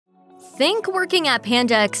Think working at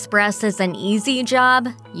Panda Express is an easy job?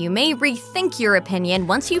 You may rethink your opinion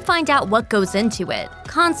once you find out what goes into it.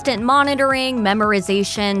 Constant monitoring,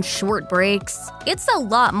 memorization, short breaks. It's a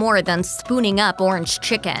lot more than spooning up orange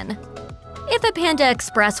chicken. If a Panda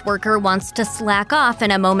Express worker wants to slack off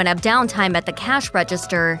in a moment of downtime at the cash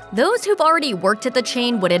register, those who've already worked at the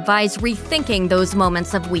chain would advise rethinking those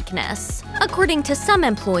moments of weakness. According to some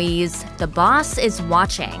employees, the boss is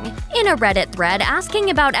watching. In a Reddit thread asking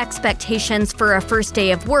about expectations for a first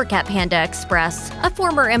day of work at Panda Express, a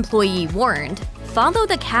former employee warned, "Follow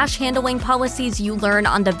the cash handling policies you learn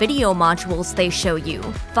on the video modules they show you.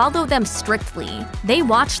 Follow them strictly. They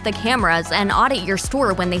watch the cameras and audit your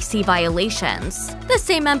store when they see violations." The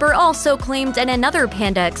same member also claimed in another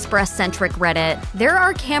Panda Express-centric Reddit, "There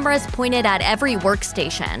are cameras pointed at every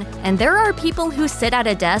workstation, and there are people who sit at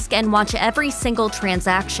a desk and watch every single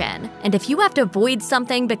transaction. And if you have to void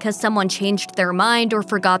something because someone changed their mind or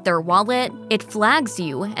forgot their wallet, it flags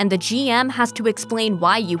you, and the GM has to explain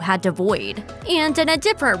why you had to void." And in a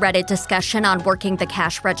different Reddit discussion on working the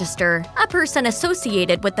cash register, a person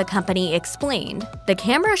associated with the company explained, "The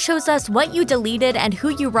camera shows us what you deleted and who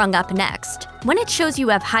you rung up next. When it shows you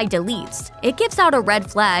have high deletes, it gives out a red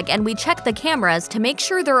flag and we check the cameras to make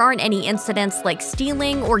sure there aren't any incidents like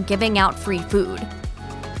stealing or giving out free food."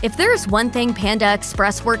 If there's one thing Panda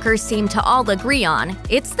Express workers seem to all agree on,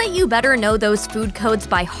 it's that you better know those food codes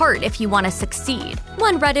by heart if you want to succeed.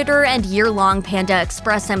 One Redditor and year-long Panda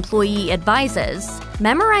Express employee advises,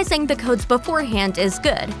 "Memorizing the codes beforehand is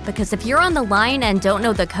good, because if you're on the line and don't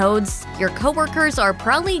know the codes, your coworkers are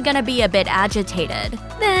probably gonna be a bit agitated."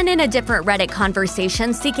 Then, in a different Reddit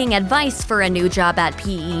conversation seeking advice for a new job at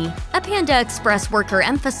PE, a Panda Express worker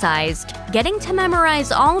emphasized, "Getting to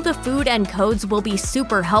memorize all the food and codes will be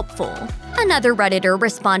super helpful." Another Redditor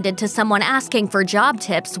responded to someone asking for job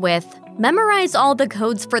tips with, "Memorize all the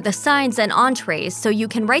codes for the sides and entrees so you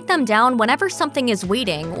can write them down whenever something is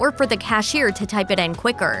waiting or for the cashier to type it in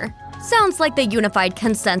quicker." Sounds like the unified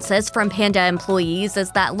consensus from Panda employees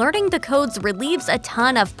is that learning the codes relieves a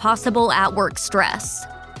ton of possible at-work stress.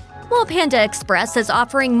 While Panda Express is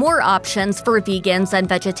offering more options for vegans and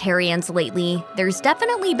vegetarians lately, there's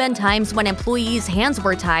definitely been times when employees' hands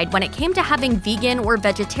were tied when it came to having vegan or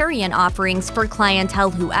vegetarian offerings for clientele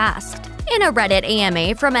who asked. In a Reddit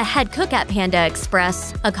AMA from a head cook at Panda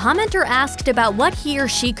Express, a commenter asked about what he or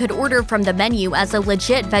she could order from the menu as a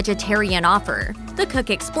legit vegetarian offer. The cook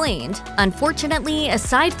explained, "Unfortunately,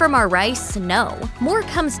 aside from our rice, no. More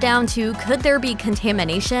comes down to could there be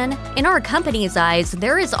contamination? In our company's eyes,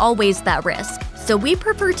 there is always that risk. So we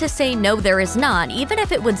prefer to say no, there is not, even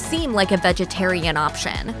if it would seem like a vegetarian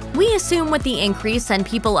option." We assume with the increase in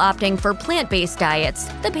people opting for plant-based diets,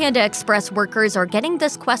 the Panda Express workers are getting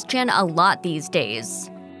this question a lot these days.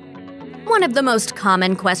 One of the most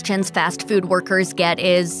common questions fast food workers get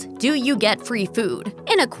is, do you get free food?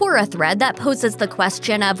 In a Quora thread that poses the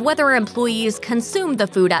question of whether employees consume the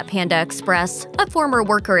food at Panda Express, a former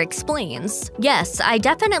worker explains, "Yes, I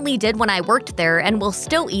definitely did when I worked there and will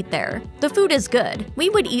still eat there. The food is good. We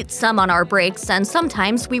would eat some on our breaks and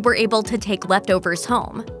sometimes we were able to take leftovers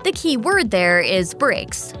home." The key word there is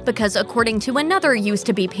breaks, because according to another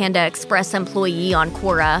used-to-be Panda Express employee on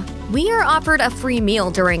Quora, "We are offered a free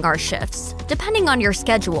meal during our shifts. Depending on your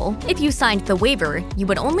schedule, if you signed the waiver, you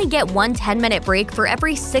would only get one 10-minute break for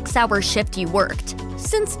every 6-hour shift you worked.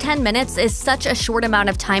 Since 10 minutes is such a short amount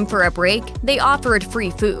of time for a break, they offered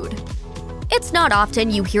free food." It's not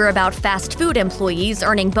often you hear about fast food employees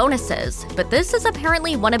earning bonuses, but this is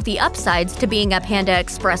apparently one of the upsides to being a Panda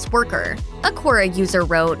Express worker. A Quora user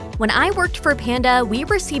wrote, "When I worked for Panda, we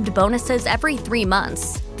received bonuses every 3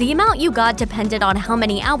 months. The amount you got depended on how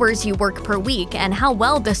many hours you work per week and how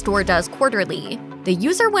well the store does quarterly." The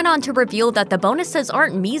user went on to reveal that the bonuses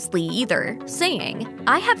aren't measly either, saying,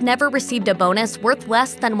 "I have never received a bonus worth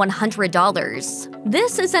less than $100.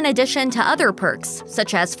 This is in addition to other perks,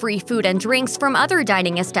 such as free food and drinks from other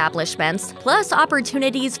dining establishments, plus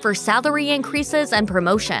opportunities for salary increases and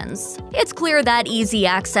promotions." It's clear that easy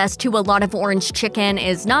access to a lot of orange chicken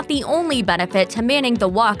is not the only benefit to manning the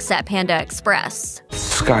walks at Panda Express.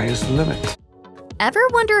 Sky is the limit. Ever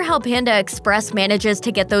wonder how Panda Express manages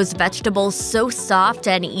to get those vegetables so soft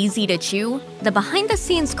and easy to chew? The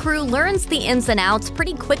behind-the-scenes crew learns the ins and outs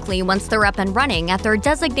pretty quickly once they're up and running at their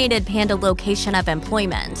designated Panda location of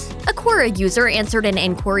employment. A Quora user answered an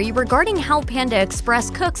inquiry regarding how Panda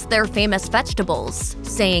Express cooks their famous vegetables,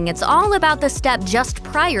 saying it's all about the step just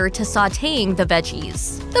prior to sautéing the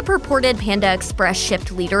veggies. The purported Panda Express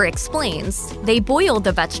shift leader explains, "They boil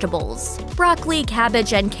the vegetables, broccoli,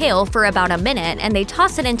 cabbage, and kale for about a minute and they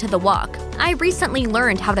toss it into the wok. I recently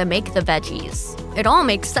learned how to make the veggies." It all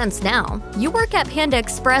makes sense now. You work at Panda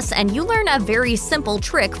Express and you learn a very simple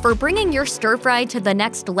trick for bringing your stir-fry to the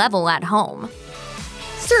next level at home.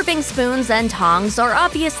 Serving spoons and tongs are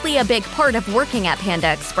obviously a big part of working at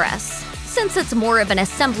Panda Express. Since it's more of an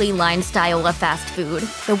assembly line style of fast food,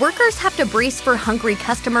 the workers have to brace for hungry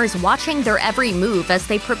customers watching their every move as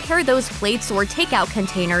they prepare those plates or takeout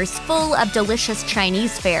containers full of delicious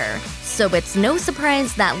Chinese fare. So it's no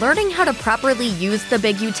surprise that learning how to properly use the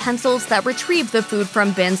big utensils that retrieve the food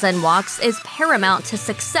from bins and woks is paramount to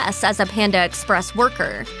success as a Panda Express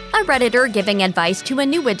worker. A Redditor giving advice to a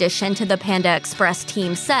new addition to the Panda Express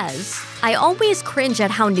team says, "I always cringe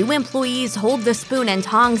at how new employees hold the spoon and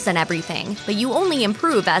tongs and everything, but you only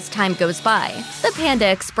improve as time goes by." The Panda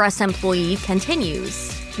Express employee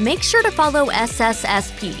continues, "Make sure to follow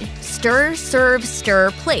SSSP, stir, serve,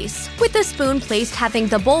 stir, place, with the spoon placed having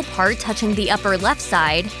the bowl part touching the upper left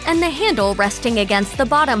side and the handle resting against the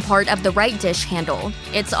bottom part of the right dish handle.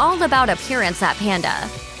 It's all about appearance at Panda."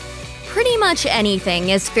 Pretty much anything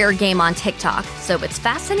is fair game on TikTok, so it's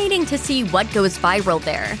fascinating to see what goes viral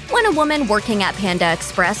there. When a woman working at Panda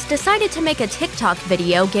Express decided to make a TikTok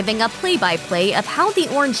video giving a play-by-play of how the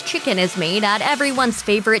orange chicken is made at everyone's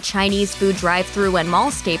favorite Chinese food drive-thru and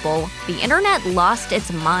mall staple, the internet lost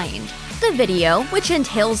its mind. The video, which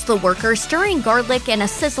entails the worker stirring garlic in a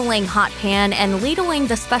sizzling hot pan and ladling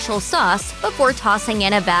the special sauce before tossing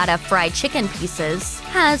in a vat of fried chicken pieces,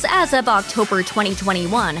 has, as of October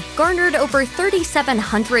 2021, garnered over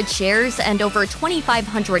 3,700 shares and over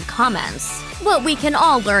 2,500 comments. What we can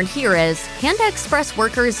all learn here is, Panda Express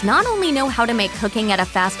workers not only know how to make cooking at a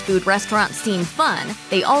fast food restaurant seem fun,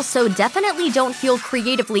 they also definitely don't feel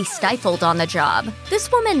creatively stifled on the job.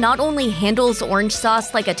 This woman not only handles orange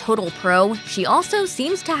sauce like a total pro, she also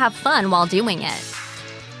seems to have fun while doing it.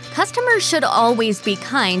 Customers should always be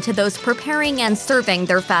kind to those preparing and serving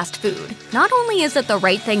their fast food. Not only is it the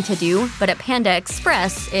right thing to do, but at Panda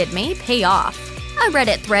Express, it may pay off. A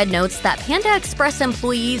Reddit thread notes that Panda Express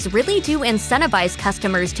employees really do incentivize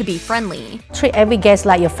customers to be friendly. Treat every guest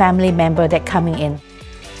like your family member that's coming in.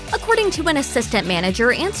 According to an assistant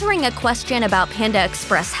manager answering a question about Panda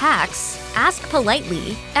Express hacks, ask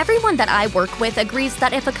politely. Everyone that I work with agrees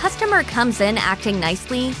that if a customer comes in acting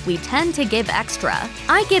nicely, we tend to give extra.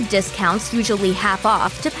 I give discounts, usually half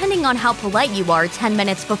off, depending on how polite you are 10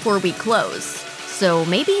 minutes before we close. So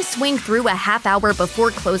maybe swing through a half hour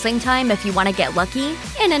before closing time if you want to get lucky.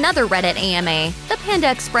 In another Reddit AMA, the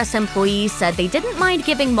Panda Express employee said they didn't mind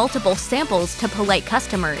giving multiple samples to polite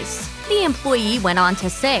customers. The employee went on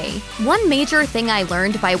to say, "One major thing I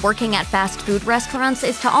learned by working at fast food restaurants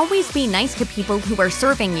is to always be nice to people who are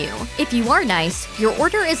serving you. If you are nice, your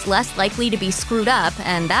order is less likely to be screwed up,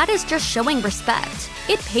 and that is just showing respect.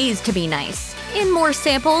 It pays to be nice." In more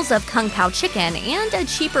samples of Kung Pao chicken and a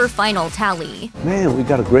cheaper final tally. Man, we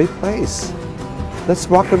got a great place. Let's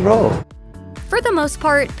rock and roll. For the most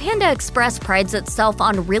part, Panda Express prides itself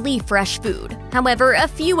on really fresh food. However, a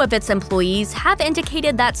few of its employees have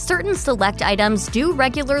indicated that certain select items do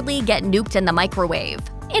regularly get nuked in the microwave.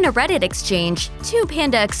 In a Reddit exchange, 2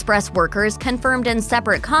 Panda Express workers confirmed in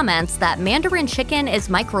separate comments that Mandarin chicken is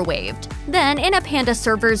microwaved. Then, in a Panda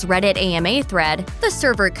server's Reddit AMA thread, the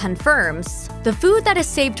server confirms, "The food that is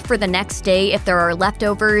saved for the next day if there are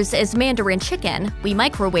leftovers is Mandarin chicken, we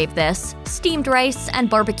microwave this, steamed rice, and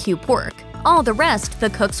barbecue pork. All the rest the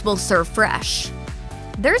cooks will serve fresh."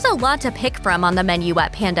 There's a lot to pick from on the menu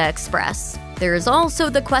at Panda Express. There's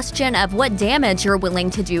also the question of what damage you're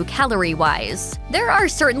willing to do calorie-wise. There are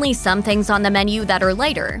certainly some things on the menu that are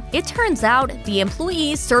lighter. It turns out, the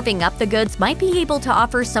employees serving up the goods might be able to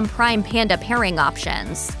offer some prime Panda pairing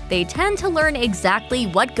options. They tend to learn exactly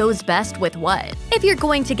what goes best with what. If you're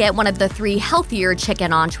going to get one of the 3 healthier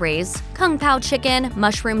chicken entrees, Kung Pao chicken,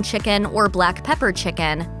 mushroom chicken, or black pepper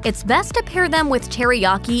chicken, it's best to pair them with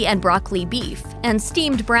teriyaki and broccoli beef, and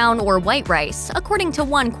steamed brown or white rice, according to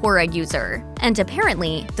one Quora user. And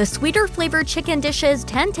apparently, the sweeter flavored chicken dishes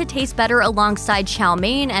tend to taste better alongside chow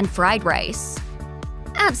mein and fried rice.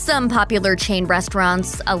 At some popular chain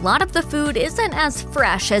restaurants, a lot of the food isn't as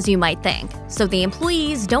fresh as you might think, so the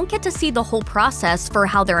employees don't get to see the whole process for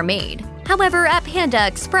how they're made. However, at Panda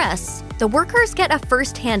Express, the workers get a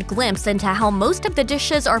first-hand glimpse into how most of the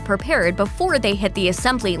dishes are prepared before they hit the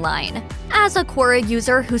assembly line. As a Quora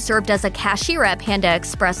user who served as a cashier at Panda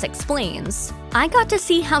Express explains, I got to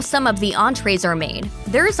see how some of the entrees are made.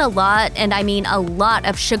 There's a lot, and I mean a lot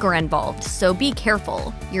of sugar involved, so be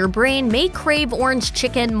careful. Your brain may crave orange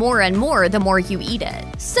chicken more and more the more you eat it.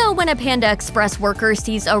 So when a Panda Express worker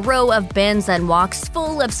sees a row of bins and woks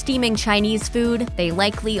full of steaming Chinese food, they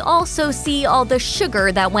likely also see all the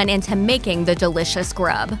sugar that went into making the delicious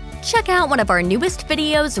grub. Check out one of our newest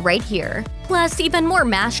videos right here. Plus, even more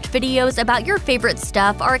mashed videos about your favorite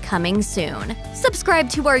stuff are coming soon. Subscribe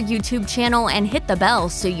to our YouTube channel and hit the bell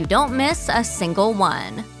so you don't miss a single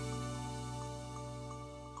one.